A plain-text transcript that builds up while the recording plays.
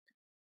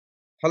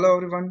Hello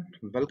everyone,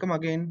 welcome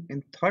again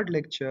in third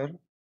lecture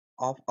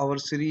of our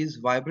series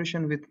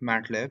Vibration with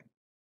MATLAB.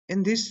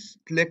 In this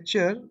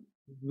lecture,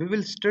 we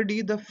will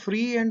study the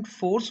free and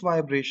force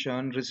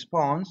vibration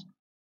response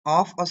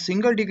of a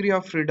single degree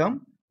of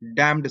freedom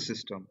damped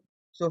system.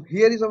 So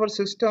here is our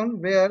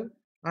system where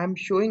I am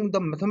showing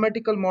the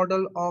mathematical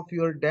model of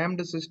your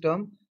damped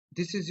system.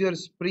 This is your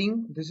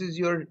spring, this is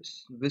your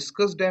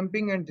viscous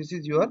damping, and this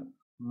is your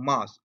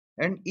mass.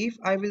 And if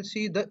I will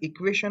see the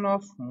equation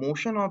of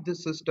motion of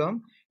this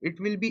system, it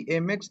will be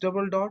mx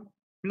double dot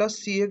plus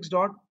cx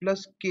dot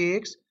plus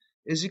kx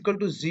is equal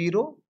to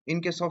 0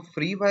 in case of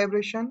free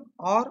vibration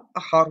or a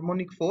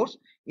harmonic force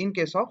in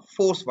case of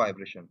force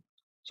vibration.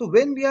 So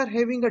when we are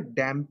having a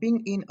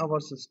damping in our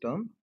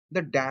system,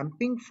 the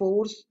damping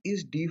force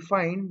is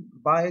defined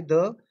by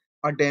the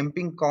a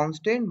damping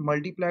constant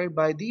multiplied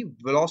by the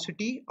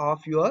velocity of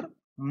your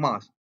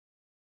mass.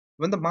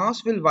 When the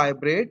mass will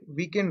vibrate,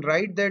 we can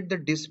write that the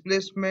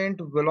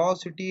displacement,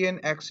 velocity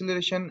and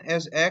acceleration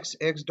as x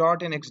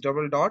dot and x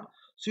double dot.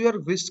 So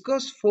your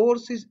viscous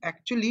force is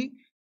actually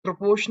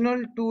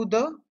proportional to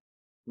the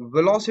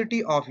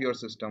velocity of your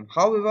system.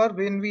 However,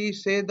 when we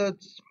say the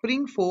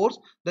spring force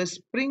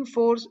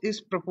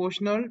is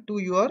proportional to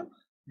your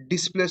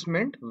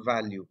displacement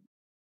value.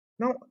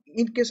 Now,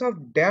 in case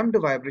of damped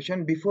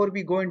vibration, before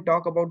we go and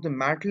talk about the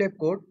MATLAB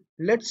code,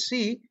 let's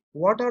see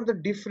what are the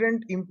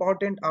different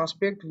important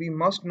aspects we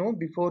must know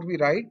before we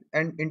write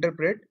and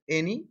interpret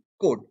any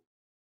code.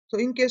 So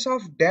in case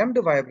of damped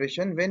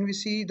vibration, when we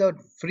see the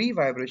free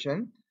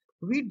vibration,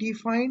 we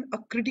define a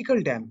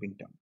critical damping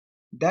term,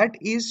 that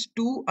is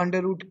 2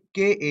 under root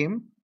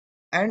km,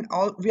 and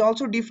we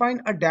also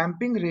define a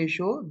damping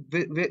ratio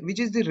which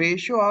is the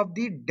ratio of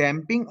the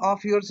damping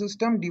of your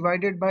system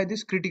divided by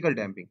this critical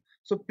damping.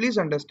 So please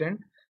understand,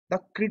 the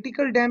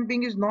critical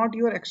damping is not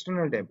your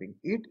external damping,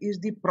 it is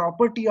the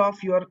property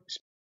of your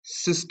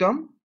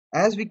system.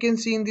 As we can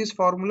see in this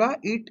formula,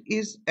 it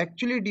is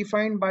actually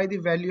defined by the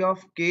value of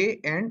k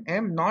and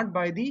m, not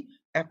by the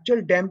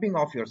actual damping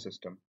of your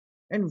system.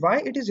 And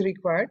why it is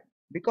required?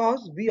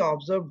 Because we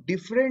observe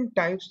different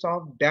types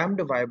of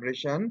damped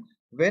vibration.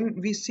 When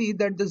we see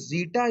that the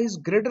zeta is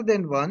greater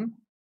than 1,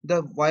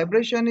 the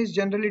vibration is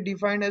generally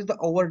defined as the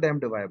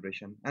overdamped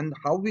vibration. And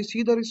how we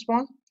see the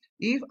response?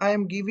 If I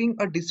am giving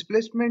a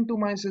displacement to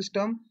my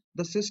system,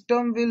 the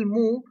system will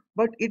move,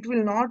 but it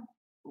will not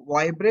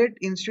vibrate.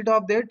 Instead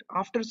of that,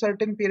 after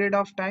certain period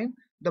of time,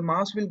 the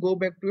mass will go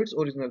back to its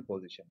original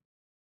position.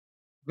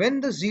 When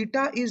the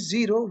zeta is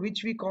 0,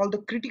 which we call the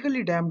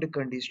critically damped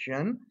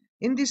condition,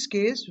 in this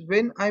case,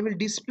 when I will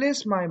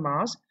displace my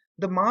mass,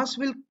 the mass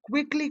will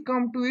quickly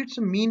come to its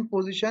mean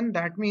position.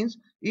 That means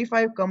if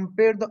I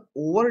compare the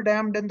over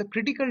damped and the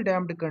critical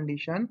damped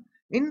condition,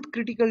 in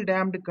critical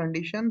damped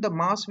condition, the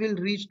mass will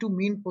reach to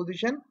mean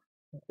position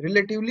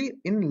relatively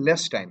in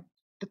less time.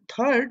 The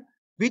third,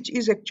 which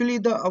is actually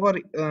the our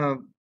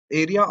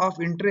area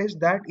of interest,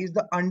 that is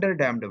the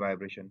underdamped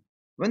vibration.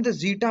 When the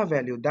zeta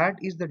value, that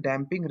is the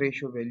damping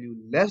ratio value,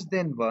 less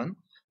than 1,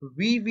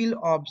 we will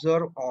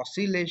observe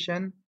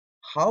oscillation.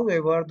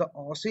 However, the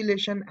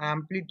oscillation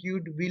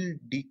amplitude will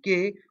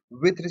decay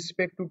with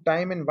respect to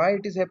time. And why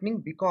it is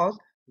happening? Because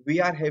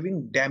we are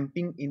having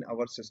damping in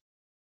our system.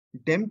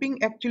 Damping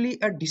actually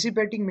a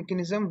dissipating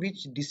mechanism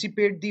which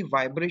dissipate the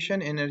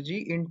vibration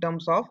energy in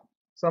terms of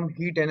some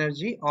heat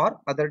energy or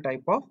other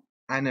type of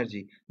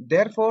energy.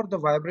 Therefore, the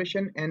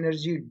vibration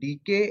energy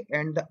decay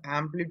and the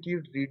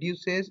amplitude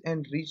reduces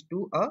and reach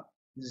to a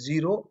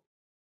zero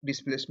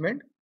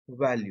displacement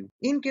value.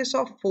 In case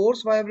of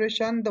force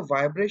vibration, the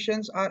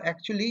vibrations are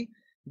actually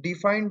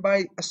defined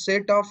by a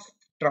set of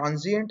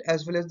transient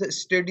as well as the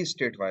steady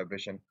state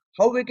vibration.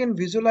 How we can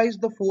visualize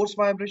the force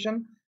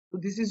vibration? So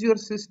this is your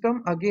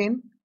system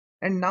again,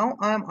 and now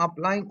I am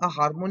applying a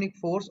harmonic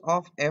force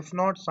of f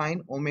naught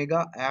sine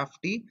omega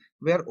ft,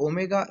 where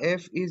omega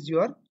f is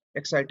your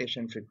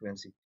excitation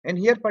frequency. And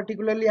here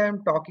particularly I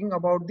am talking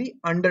about the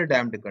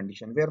underdamped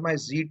condition where my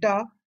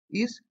zeta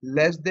is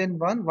less than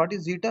 1. What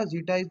is zeta?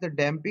 Zeta is the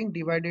damping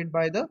divided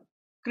by the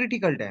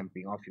critical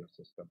damping of your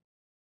system.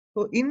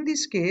 So in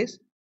this case,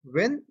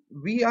 when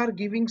we are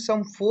giving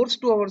some force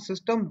to our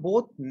system,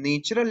 both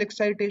natural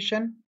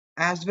excitation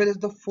as well as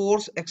the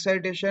force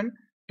excitation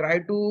try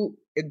to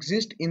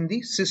exist in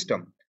the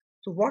system.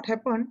 So what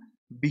happened?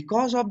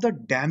 Because of the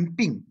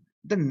damping,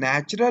 the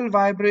natural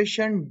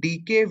vibration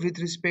decay with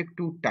respect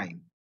to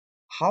time.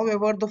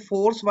 However, the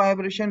force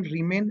vibration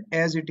remain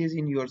as it is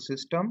in your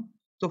system.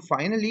 So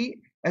finally,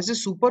 as a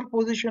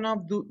superposition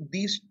of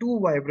these two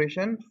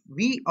vibrations,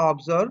 we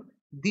observe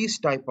this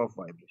type of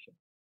vibration,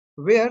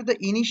 where the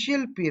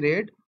initial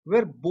period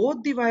where both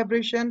the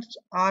vibrations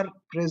are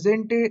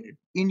presented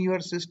in your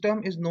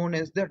system is known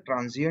as the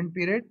transient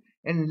period,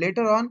 and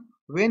later on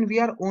when we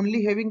are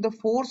only having the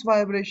force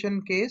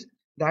vibration case,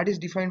 that is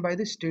defined by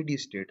the steady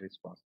state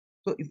response.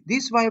 So if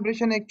this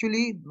vibration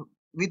actually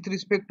with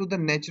respect to the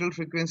natural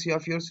frequency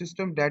of your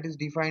system, that is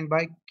defined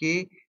by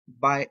k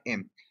by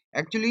m.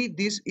 Actually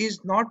this is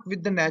not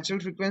with the natural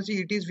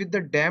frequency, it is with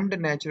the damped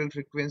natural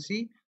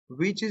frequency,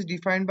 which is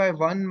defined by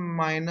 1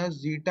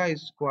 minus zeta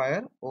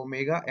square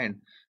omega n.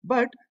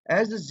 But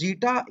as the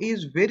zeta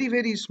is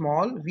very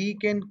small, we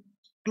can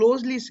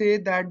closely say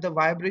that the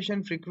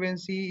vibration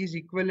frequency is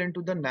equivalent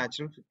to the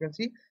natural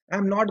frequency.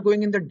 I'm not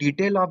going in the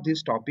detail of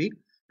this topic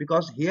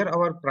because here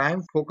our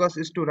prime focus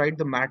is to write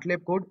the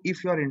MATLAB code.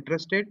 If you are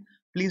interested,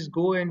 please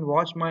go and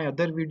watch my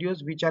other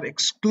videos which are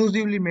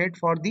exclusively made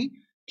for the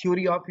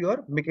theory of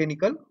your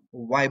mechanical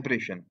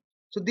vibration.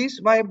 So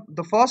this vibe,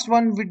 the first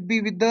one would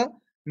be with the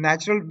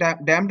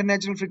damped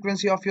natural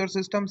frequency of your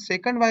system.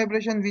 Second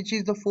vibration, which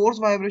is the force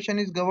vibration,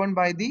 is governed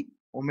by the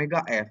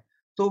omega f.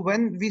 So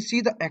when we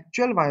see the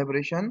actual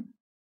vibration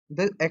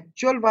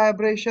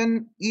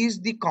is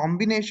the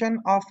combination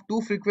of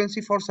two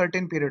frequency for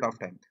certain period of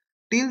time.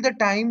 Till the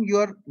time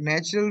your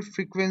natural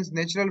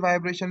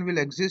vibration will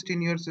exist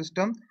in your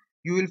system,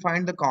 you will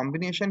find the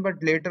combination,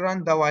 but later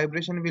on the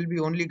vibration will be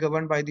only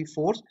governed by the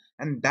force,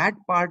 and that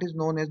part is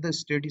known as the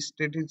steady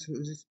state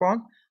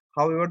response.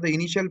 However, the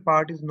initial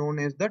part is known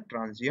as the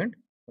transient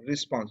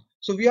response.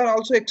 So we are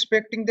also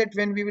expecting that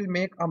when we will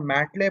make a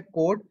MATLAB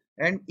code,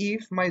 and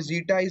if my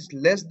zeta is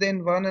less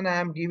than 1 and I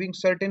am giving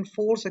certain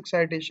force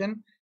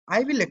excitation,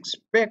 I will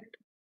expect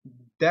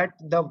that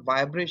the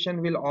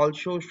vibration will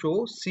also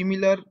show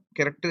similar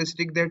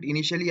characteristic, that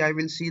initially I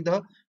will see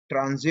the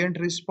transient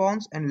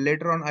response and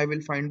later on I will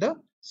find the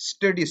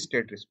steady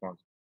state response.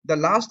 The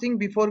last thing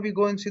before we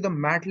go and see the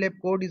MATLAB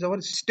code is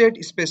our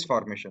state space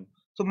formation.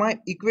 So my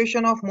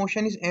equation of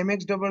motion is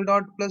mx double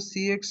dot plus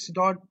cx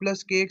dot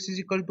plus kx is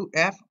equal to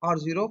f or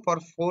 0 for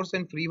force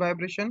and free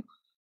vibration.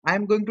 I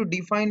am going to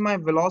define my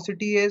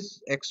velocity as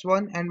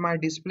x1 and my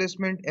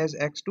displacement as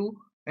x2,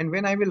 and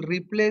when I will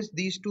replace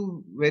these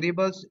two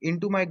variables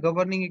into my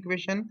governing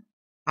equation,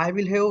 I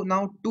will have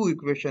now two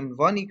equations.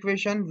 One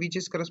equation which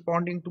is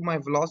corresponding to my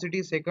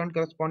velocity, second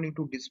corresponding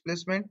to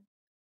displacement.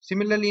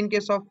 Similarly, in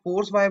case of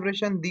force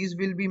vibration, these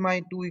will be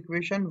my two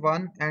equation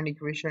 1 and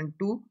equation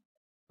 2.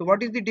 So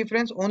what is the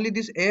difference? Only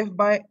this F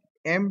by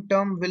M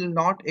term will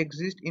not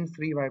exist in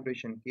free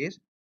vibration case.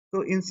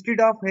 So instead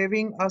of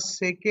having a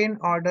second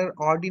order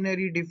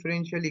ordinary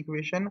differential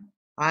equation,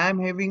 I am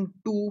having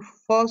two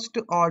first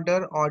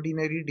order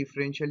ordinary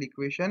differential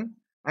equation,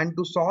 and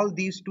to solve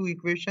these two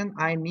equations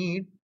I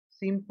need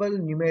simple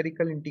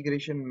numerical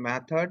integration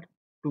method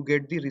to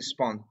get the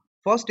response.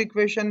 First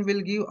equation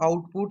will give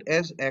output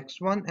as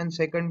x1 and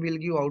second will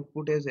give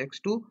output as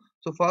x2.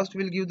 So first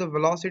will give the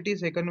velocity,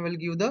 second will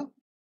give the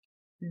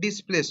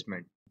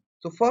displacement.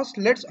 So first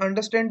let's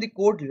understand the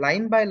code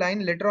line by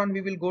line. Later on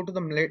we will go to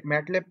the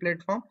MATLAB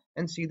platform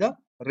and see the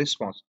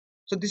response.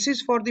 So this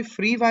is for the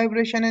free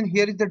vibration, and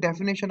here is the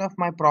definition of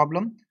my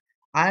problem.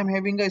 I am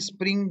having a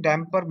spring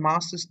damper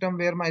mass system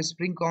where my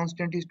spring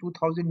constant is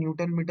 2000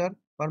 Newton meter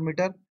per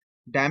meter.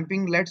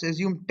 Damping, let's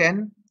assume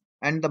 10,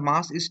 and the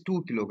mass is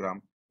 2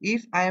 kilogram.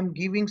 If I am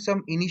giving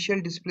some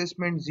initial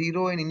displacement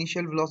 0 and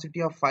initial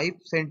velocity of 5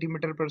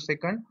 centimeter per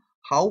second,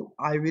 how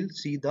I will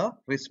see the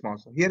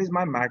response. Here is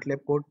my MATLAB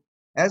code.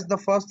 As the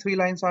first three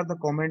lines are the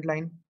comment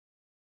line,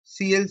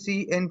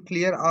 CLC and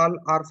clear all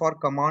are for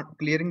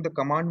clearing the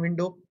command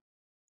window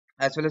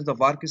as well as the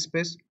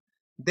workspace.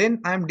 Then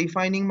I am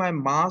defining my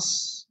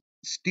mass,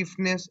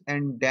 stiffness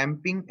and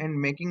damping and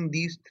making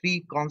these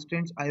three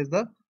constants as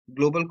the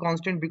global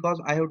constant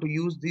because I have to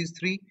use these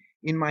three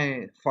in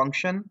my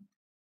function.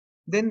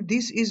 Then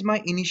this is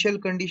my initial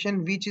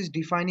condition which is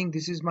defining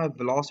this is my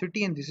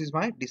velocity and this is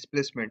my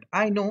displacement.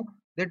 I know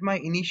that my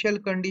initial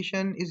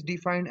condition is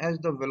defined as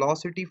the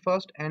velocity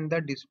first and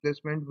the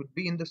displacement would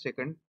be in the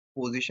second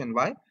position.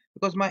 Why?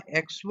 Because my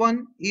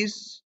x1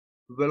 is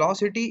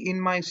velocity in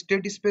my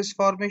state space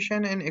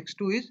formation and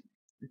x2 is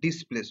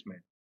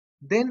displacement.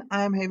 Then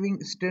I am having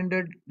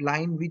standard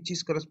line which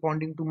is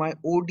corresponding to my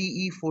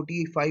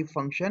ODE45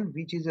 function,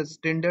 which is a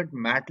standard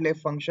MATLAB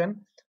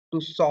function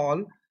to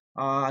solve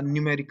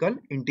numerical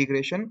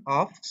integration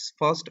of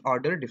first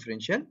order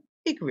differential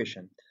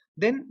equation.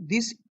 Then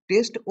this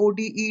test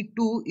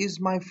ODE2 is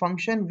my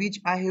function which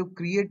I have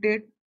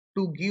created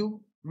to give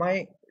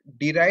my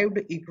derived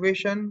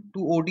equation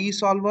to ODE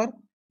solver.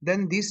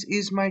 Then this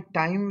is my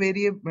time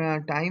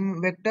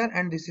vector,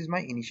 and this is my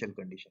initial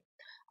condition.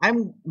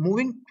 I'm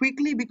moving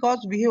quickly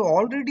because we have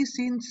already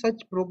seen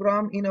such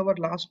program in our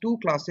last two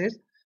classes.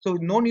 So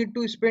no need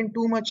to spend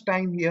too much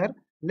time here.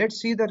 Let's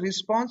see the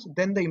response.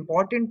 Then the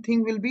important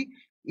thing will be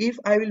if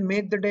I will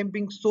make the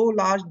damping so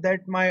large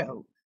that my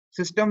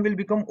system will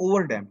become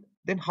overdamped,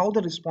 then how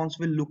the response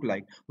will look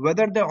like.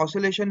 Whether the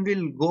oscillation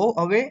will go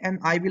away and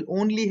I will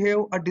only have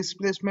a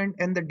displacement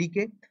and the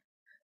decay.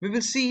 We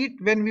will see it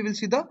when we will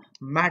see the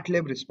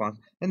MATLAB response.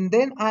 And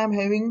then I am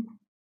having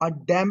a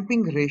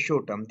damping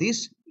ratio term.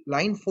 This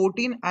line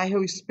 14 I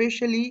have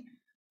especially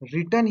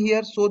written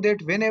here so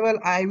that whenever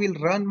I will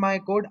run my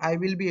code, I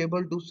will be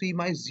able to see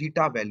my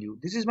zeta value.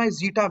 This is my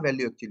zeta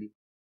value actually,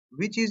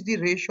 which is the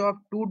ratio of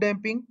two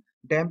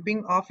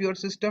damping of your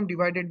system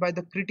divided by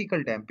the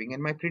critical damping.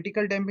 And my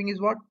critical damping is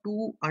what?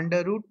 2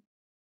 under root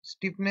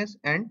stiffness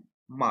and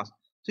mass.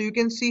 So you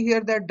can see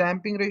here that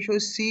damping ratio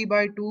is C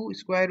by 2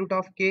 square root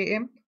of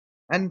Km,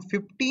 and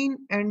 15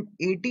 and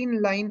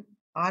 18 line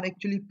are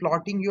actually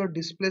plotting your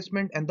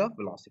displacement and the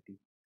velocity.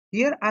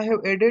 Here I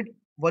have added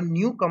one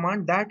new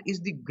command, that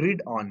is the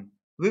grid on.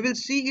 We will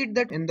see it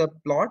that in the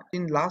plot.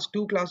 In last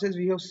two classes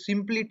we have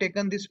simply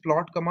taken this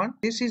plot command.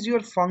 This is your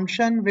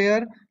function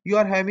where you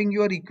are having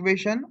your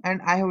equation,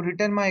 and I have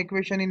written my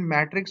equation in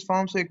matrix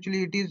form. So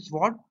actually it is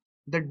what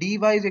the dy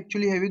is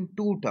actually having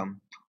two terms.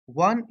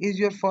 One is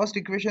your first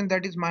equation,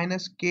 that is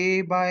minus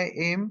k by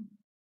m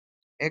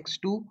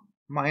x2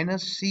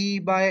 minus c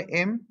by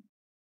m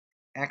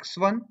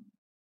x1,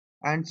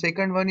 and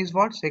second one is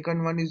what?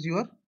 Second one is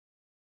your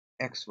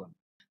x1,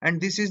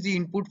 and this is the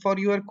input for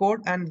your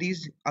code. And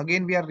these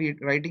again we are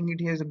writing it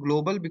here as a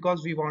global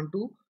because we want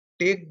to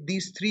take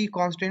these three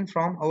constants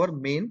from our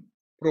main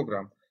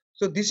program.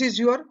 So this is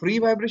your free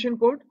vibration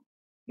code.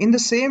 In the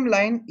same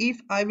line,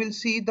 if I will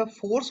see the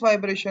force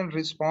vibration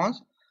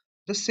response,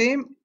 the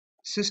same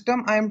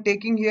system I am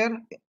taking here,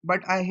 but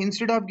I,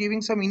 instead of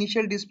giving some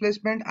initial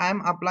displacement, I am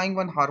applying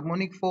one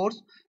harmonic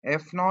force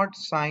F naught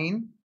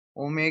sine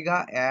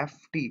omega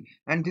ft,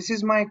 and this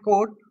is my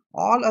code.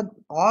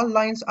 All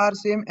lines are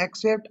same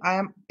except I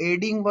am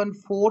adding one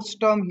force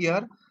term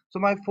here. So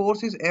my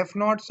force is F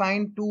naught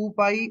sine 2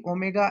 pi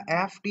omega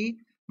ft.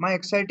 My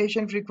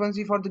excitation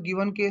frequency for the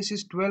given case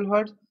is 12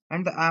 hertz,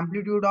 and the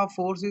amplitude of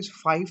force is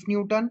 5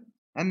 Newton.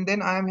 And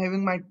then I am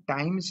having my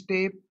time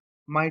step,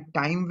 my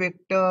time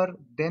vector,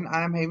 then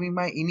I am having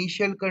my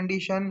initial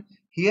condition.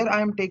 Here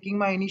I am taking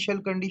my initial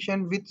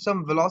condition with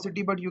some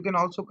velocity, but you can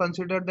also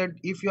consider that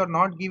if you are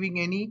not giving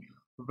any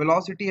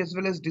velocity as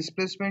well as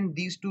displacement,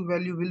 these two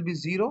value will be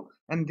zero.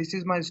 And this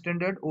is my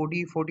standard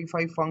ODE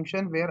 45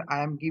 function where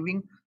I am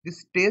giving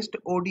this test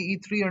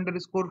ODE 3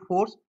 underscore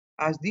force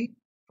as the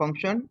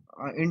function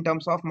in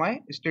terms of my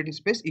steady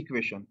space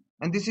equation.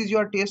 And this is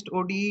your test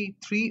ODE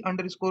 3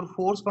 underscore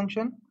force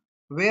function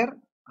where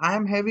I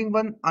am having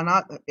one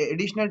another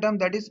additional term,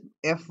 that is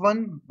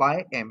F1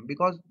 by M,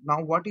 because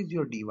now what is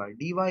your dy?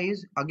 Dy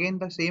is again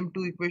the same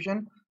two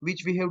equation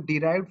which we have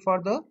derived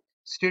for the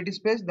steady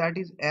space, that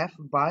is F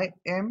by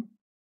M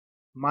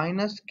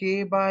minus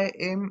K by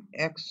M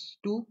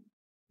x2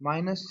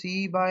 minus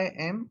C by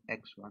M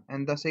x1,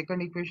 and the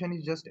second equation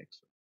is just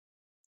x1.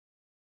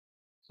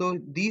 So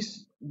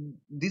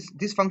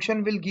this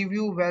function will give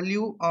you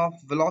value of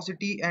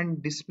velocity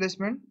and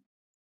displacement.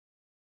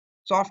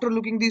 So after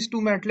looking these two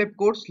MATLAB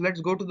codes,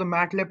 let's go to the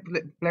MATLAB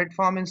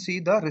platform and see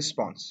the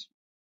response.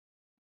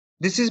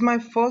 This is my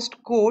first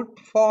code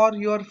for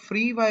your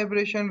free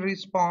vibration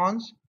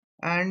response,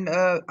 and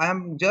I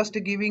am just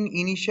giving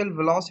initial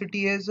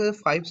velocity as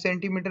 5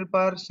 centimeter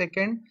per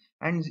second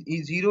and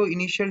 0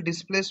 initial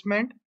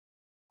displacement.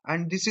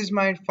 And this is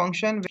my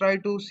function. Try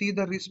to see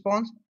the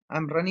response.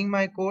 I'm running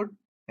my code,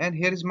 and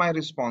here is my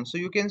response. So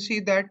you can see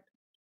that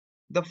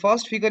the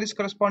first figure is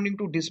corresponding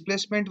to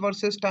displacement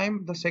versus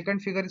time, the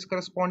second figure is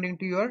corresponding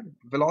to your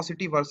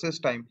velocity versus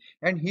time,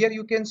 and here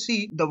you can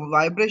see the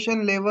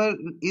vibration level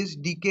is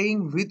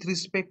decaying with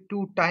respect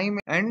to time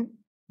and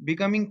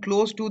becoming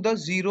close to the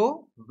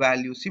zero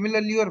value.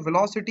 Similarly, your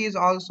velocity is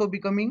also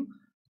becoming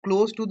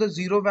close to the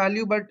zero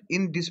value, but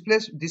in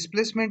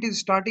displacement is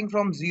starting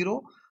from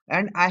zero,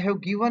 and I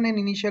have given an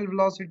initial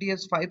velocity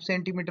as 5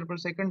 centimeter per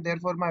second.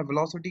 Therefore my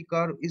velocity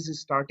curve is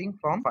starting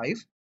from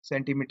 5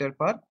 centimeter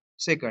per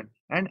second.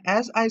 And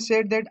as I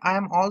said that I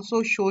am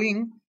also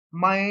showing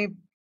my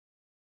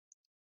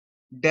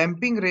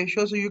damping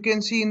ratio. So you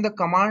can see in the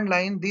command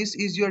line, this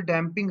is your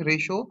damping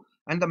ratio,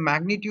 and the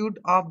magnitude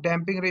of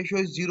damping ratio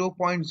is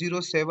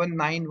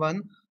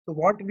 0.0791. So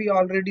what we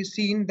already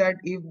seen that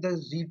if the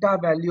zeta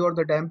value or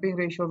the damping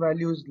ratio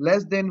value is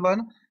less than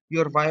 1,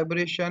 your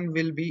vibration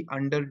will be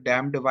under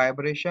damped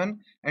vibration,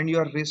 and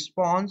your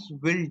response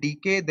will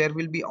decay. There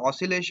will be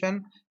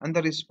oscillation, and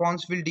the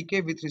response will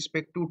decay with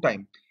respect to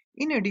time.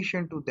 In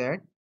addition to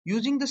that,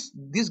 using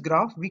this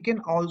graph, we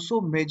can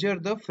also measure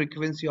the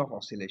frequency of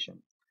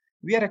oscillation.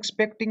 We are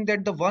expecting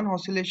that the one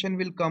oscillation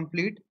will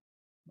complete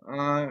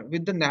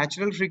with the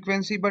natural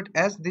frequency, but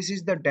as this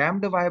is the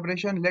damped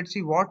vibration, let's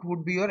see what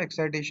would be your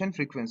excitation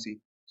frequency.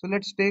 So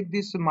let's take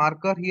this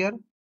marker here,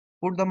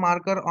 put the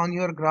marker on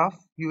your graph.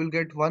 You will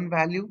get one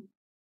value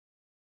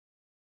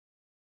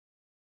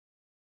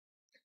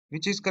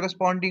which is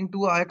corresponding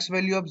to a x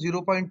value of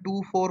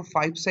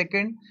 0.245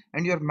 second,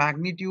 and your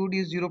magnitude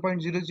is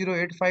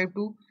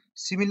 0.00852.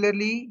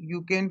 Similarly,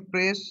 you can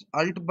press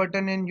alt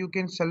button and you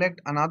can select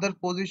another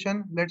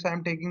position. Let's say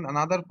I'm taking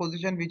another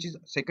position which is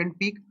second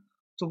peak.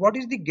 So what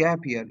is the gap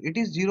here? It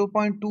is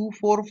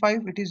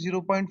 0.245, it is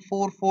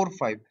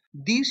 0.445.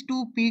 These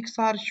two peaks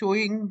are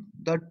showing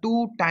the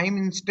two time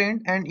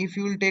instant, and if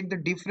you will take the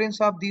difference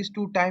of these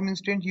two time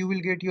instant, you will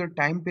get your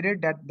time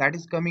period that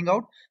is coming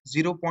out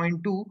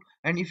 0.2,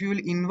 and if you will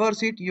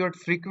inverse it, your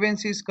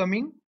frequency is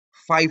coming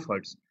 5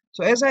 hertz.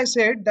 So as I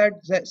said that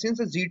since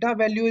the zeta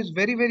value is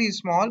very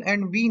small,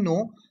 and we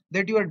know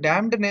that your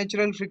damped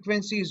natural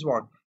frequency is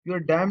what? Your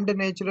damped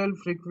natural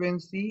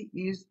frequency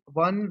is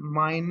 1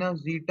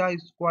 minus zeta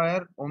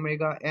square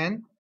omega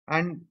n,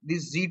 and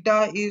this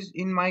zeta is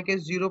in my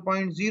case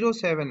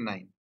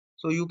 0.079.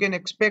 So you can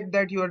expect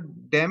that your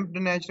damped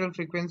natural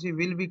frequency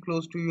will be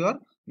close to your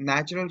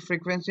natural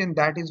frequency, and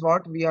that is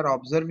what we are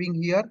observing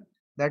here,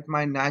 that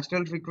my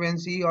natural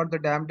frequency or the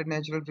damped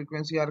natural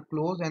frequency are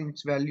close and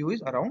its value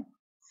is around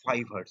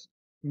 5 hertz.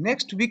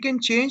 Next, we can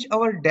change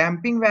our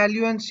damping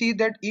value and see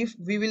that if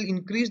we will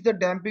increase the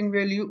damping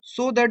value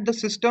so that the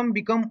system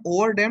become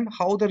overdamped,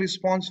 how the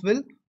response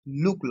will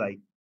look like.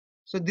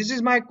 So this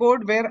is my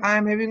code where I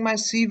am having my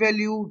C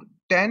value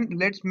 10.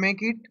 Let's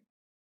make it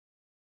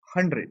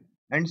 100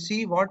 and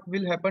see what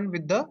will happen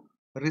with the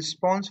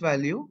response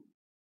value.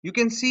 You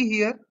can see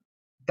here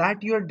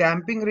that your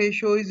damping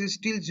ratio is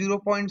still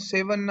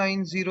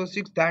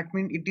 0.7906. That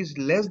means it is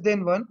less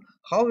than 1.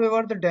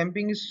 However, the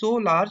damping is so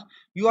large,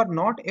 you are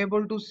not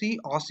able to see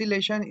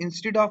oscillation.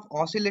 Instead of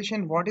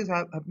oscillation, what is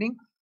happening?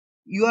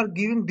 You are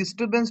giving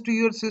disturbance to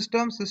your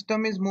system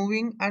is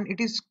moving and it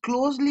is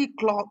closely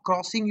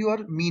crossing your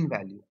mean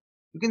value.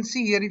 You can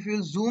see here, if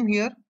you zoom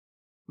here,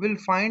 will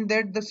find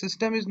that the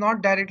system is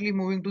not directly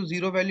moving to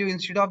zero value.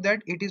 Instead of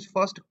that, it is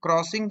first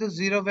crossing the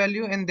zero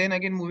value and then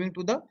again moving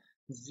to the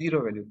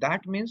zero value.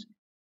 That means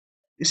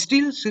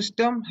still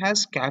system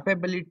has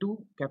capability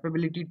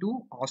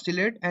to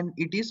oscillate and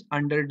it is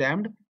under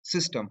damped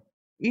system.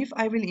 If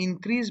I will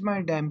increase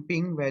my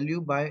damping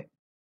value by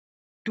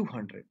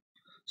 200,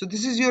 so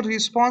this is your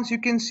response. You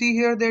can see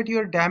here that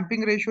your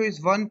damping ratio is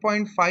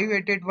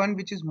 1.5881,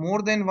 which is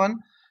more than 1,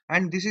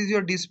 and this is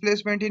your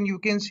displacement, and you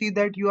can see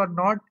that you are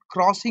not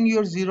crossing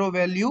your zero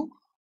value.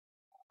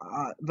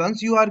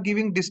 Once you are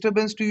giving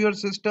disturbance to your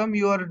system,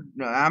 your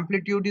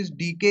amplitude is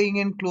decaying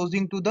and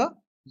closing to the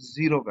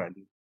zero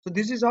value. So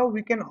this is how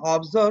we can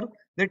observe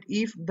that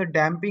if the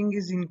damping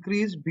is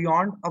increased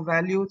beyond a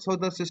value, so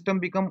the system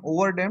become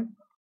overdamped,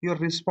 your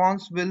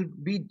response will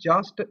be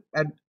just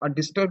a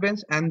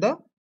disturbance and the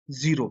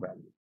zero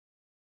value.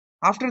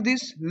 After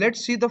this,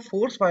 let's see the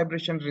force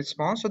vibration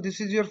response. So this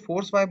is your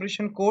force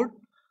vibration code.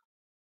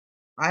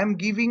 I am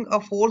giving a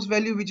force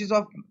value which is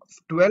of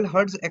 12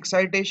 hertz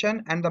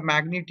excitation and the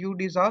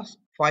magnitude is of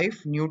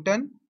 5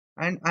 Newton,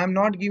 and I am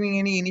not giving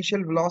any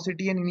initial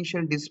velocity and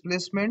initial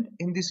displacement.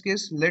 In this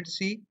case, let's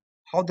see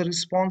how the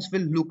response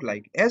will look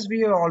like. As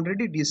we have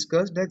already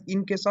discussed that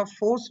in case of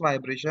force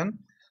vibration,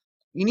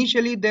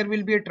 initially there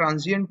will be a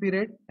transient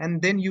period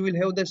and then you will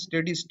have the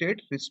steady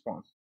state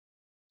response.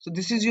 So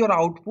this is your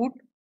output.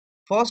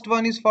 First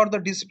one is for the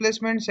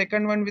displacement,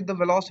 second one with the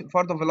velocity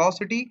for the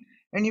velocity,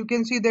 and you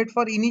can see that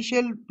for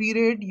initial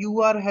period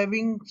you are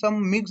having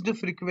some mixed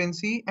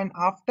frequency, and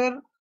after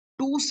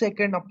 2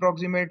 seconds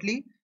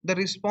approximately the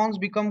response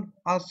become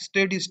a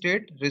steady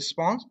state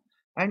response.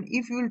 And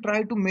if you will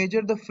try to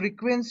measure the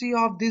frequency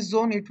of this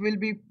zone, it will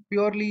be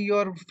purely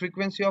your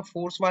frequency of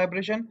force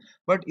vibration,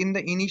 but in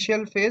the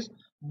initial phase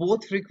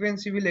both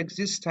frequency will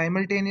exist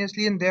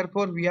simultaneously and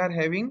therefore we are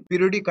having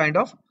periodic kind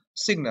of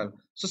signal.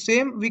 So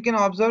same we can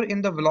observe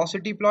in the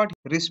velocity plot.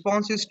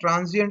 Response is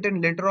transient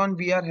and later on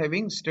we are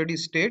having steady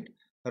state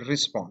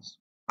response.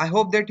 I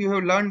hope that you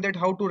have learned that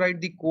how to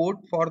write the code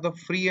for the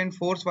free and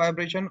force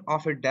vibration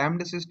of a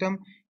damped system.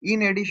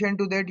 In addition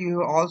to that,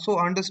 you also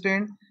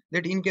understand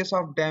that in case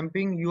of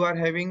damping you are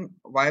having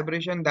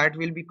vibration that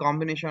will be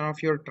combination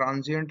of your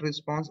transient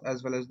response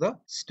as well as the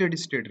steady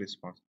state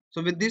response.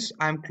 So with this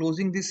I am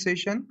closing this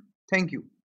session. Thank you.